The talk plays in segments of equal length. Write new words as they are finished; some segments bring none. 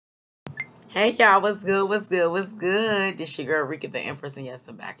Hey y'all, what's good? What's good? What's good? This your girl Rika the Empress, and yes,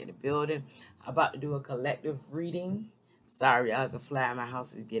 I'm back in the building. About to do a collective reading. Sorry, y'all, it's a fly in my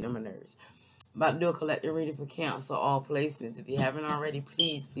house is getting on my nerves. About to do a collective reading for cancel all placements. If you haven't already,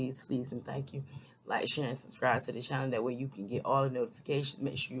 please, please, please, and thank you. Like, share, and subscribe to the channel. That way you can get all the notifications.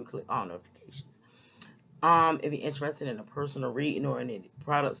 Make sure you click all notifications. If you're interested in a personal reading or any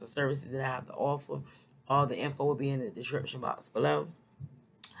products or services that I have to offer, all the info will be in the description box below.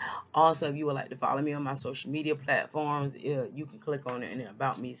 Also, if you would like to follow me on my social media platforms, you can click on it in the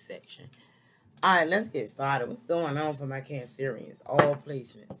About Me section. All right, let's get started. What's going on for my Cancerians? All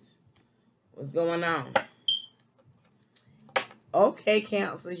placements. What's going on? Okay,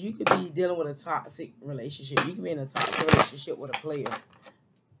 Cancers, you could be dealing with a toxic relationship. You can be in a toxic relationship with a player.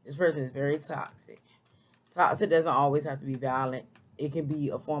 This person is very toxic. Toxic doesn't always have to be violent. It can be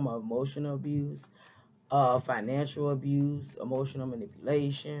a form of emotional abuse, financial abuse, emotional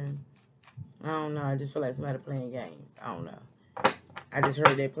manipulation. I don't know. I just feel like somebody playing games. I don't know. I just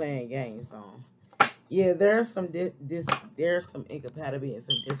heard they're playing games. So yeah, there's some there's some incompatibility and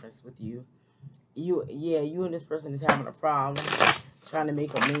some difference with you. You and this person is having a problem, trying to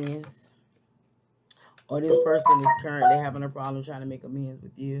make amends, or this person is currently having a problem trying to make amends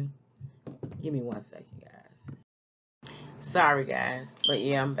with you. Give me 1 second, guys. Sorry, guys, but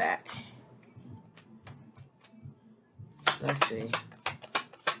yeah, I'm back. Let's see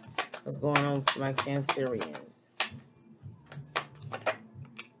what's going on for my Cancerians.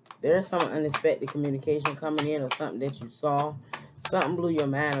 There's some unexpected communication coming in, or something that you saw. Something blew your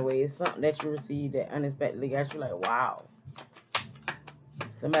mind away. It's something that you received that unexpectedly got you like, wow.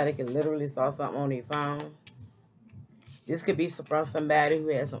 Somebody can literally saw something on their phone. This could be from somebody who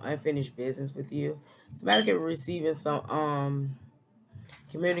has some unfinished business with you. Somebody could be receiving some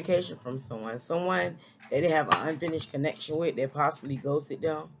communication from someone. Someone that they have an unfinished connection with that possibly ghosted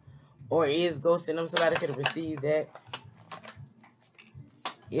them or is ghosting them. Somebody could have received that.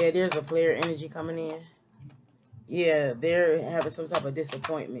 Yeah, there's a player energy coming in. Yeah, they're having some type of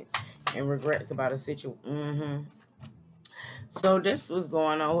disappointment and regrets about a situation. So this was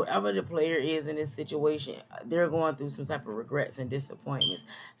going on. Whoever the player is in this situation, they're going through some type of regrets and disappointments.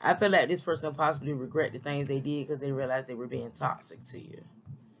 I feel like this person possibly regret the things they did because they realized they were being toxic to you.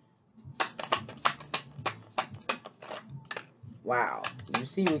 Wow. You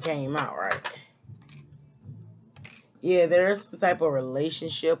see what came out, right? Yeah, there's some type of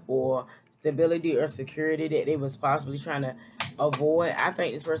relationship or stability or security that they was possibly trying to avoid. I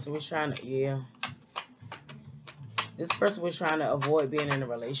think this person was trying to, this person was trying to avoid being in a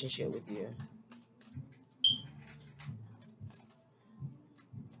relationship with you.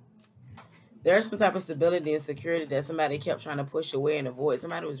 There's some type of stability and security that somebody kept trying to push away and avoid.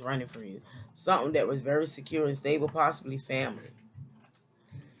 Somebody was running from you. Something that was very secure and stable, possibly family.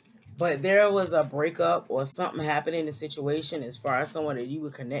 But there was a breakup or something happened in the situation as far as someone that you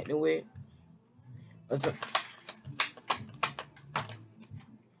were connected with.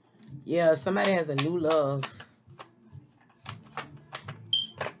 Yeah, somebody has a new love.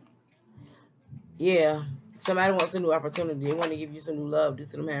 Yeah, somebody wants a new opportunity. They want to give you some new love due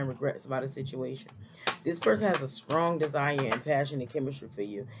to them having regrets about a situation. This person has a strong desire and passion and chemistry for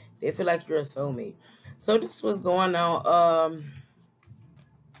you. They feel like you're a soulmate. So this was going on.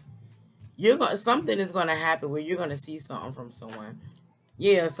 Something is gonna happen where you're gonna see something from someone.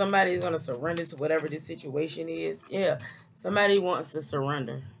 Yeah, somebody is gonna surrender to whatever this situation is. Yeah, somebody wants to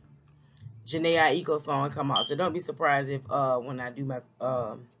surrender. Janae Aiko song come out, so don't be surprised if when I do my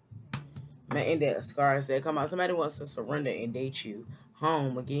index cards that come out, somebody wants to surrender and date you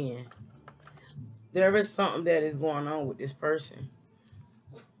home again. There is something that is going on with this person.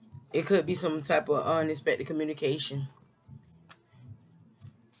 It could be some type of unexpected communication.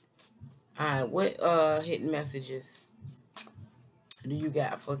 All right, what hidden messages do you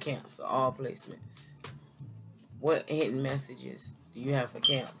got for Cancer? All placements. What hidden messages do you have for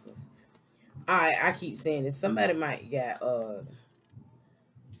Cancers? All right, I keep saying this. Somebody might got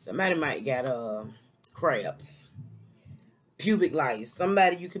crabs, pubic lice.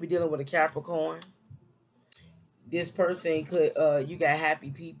 Somebody, you could be dealing with a Capricorn. This person could you got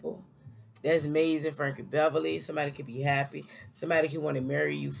happy people. That's amazing. Frankie Beverly. Somebody could be happy. Somebody could want to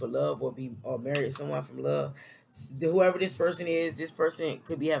marry you for love or marry someone from love. Whoever this person is, this person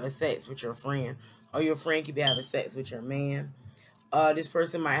could be having sex with your friend, or your friend could be having sex with your man. This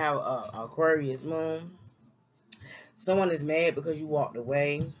person might have a Aquarius moon. Someone is mad because you walked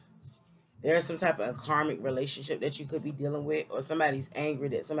away. There's some type of karmic relationship that you could be dealing with, or somebody's angry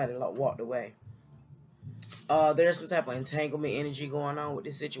that somebody walked away. There's some type of entanglement energy going on with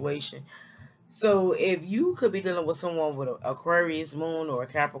this situation. So if you could be dealing with someone with an Aquarius moon or a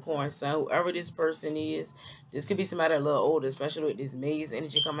Capricorn sun, whoever this person is, this could be somebody a little older, especially with this maze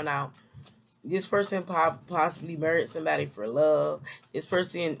energy coming out. This person possibly married somebody for love. This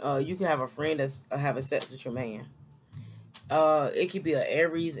person, you can have a friend that's having sex with your man. It could be an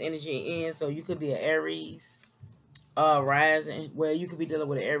Aries energy in, so you could be an Aries rising, where you could be dealing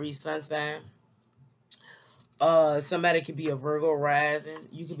with an Aries sun sign. Somebody could be a Virgo rising.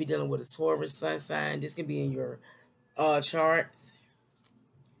 You could be dealing with a Taurus sun sign. This could be in your charts.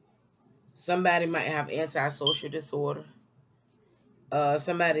 Somebody might have antisocial disorder.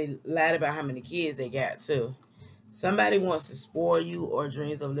 Somebody lied about how many kids they got too. Somebody wants to spoil you or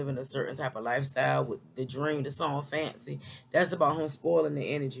dreams of living a certain type of lifestyle with the dream, the song fancy. That's about him spoiling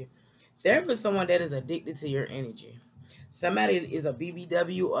the energy. There is someone that is addicted to your energy. Somebody is a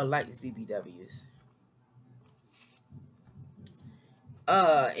BBW or likes BBWs.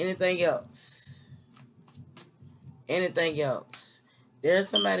 Anything else? Anything else? There's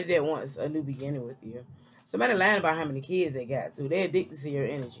somebody that wants a new beginning with you. Somebody lying about how many kids they got too. They're addicted to your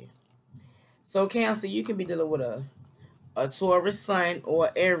energy. So Cancer, you can be dealing with a Taurus sun or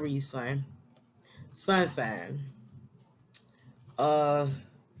Aries sun sign.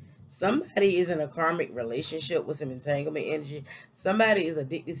 Somebody is in a karmic relationship with some entanglement energy. Somebody is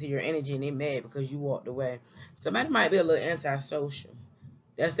addicted to your energy and they're mad because you walked away. Somebody might be a little antisocial.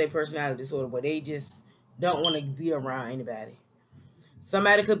 That's their personality disorder, but they just don't want to be around anybody.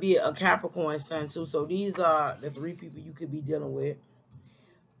 Somebody could be a Capricorn sun too. So these are the three people you could be dealing with.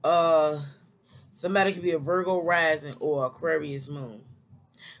 Somebody could be a Virgo rising or Aquarius moon.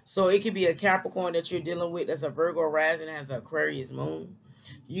 So it could be a Capricorn that you're dealing with that's a Virgo rising and has an Aquarius moon.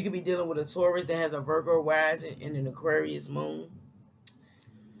 You could be dealing with a Taurus that has a Virgo rising and an Aquarius moon.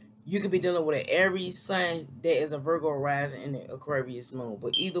 You could be dealing with an Aries sun that is a Virgo rising and an Aquarius moon.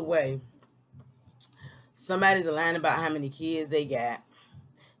 But either way, somebody's lying about how many kids they got.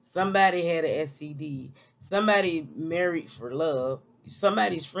 Somebody had an STD. Somebody married for love.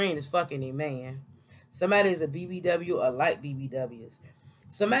 Somebody's friend is fucking a man. Somebody is a BBW or like BBWs.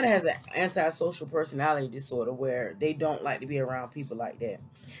 Somebody has an antisocial personality disorder where they don't like to be around people like that.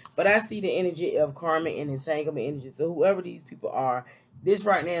 But I see the energy of karma and entanglement energy. So whoever these people are, this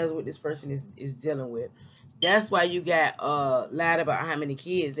right now is what this person is dealing with. That's why you got lied about how many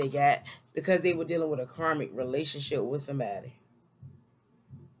kids they got, because they were dealing with a karmic relationship with somebody.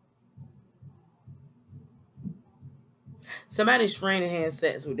 Somebody's friend had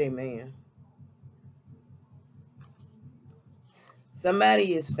sex with their man.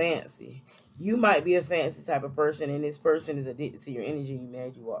 Somebody is fancy. You might be a fancy type of person, and this person is addicted to your energy. You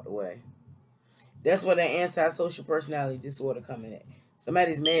mad you walked away. That's where that antisocial personality disorder coming at.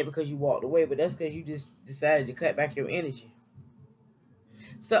 Somebody's mad because you walked away, but that's because you just decided to cut back your energy.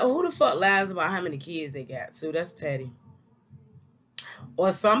 So who the fuck lies about how many kids they got? So that's petty.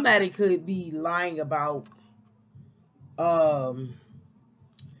 Or somebody could be lying about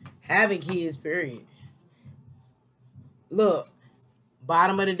having kids, period. Look,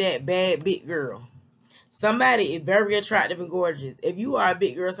 bottom of the deck, bad big girl. Somebody is very attractive and gorgeous. If you are a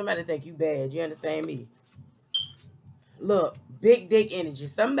big girl, somebody think you bad. You understand me? Look, big dick energy.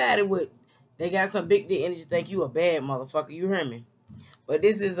 Somebody they got some big dick energy, think you a bad motherfucker. You hear me? But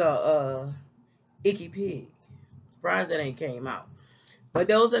this is a icky pig. Surprised that ain't came out. But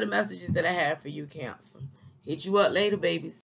those are the messages that I have for you, Cancer. Hit you up later, babies.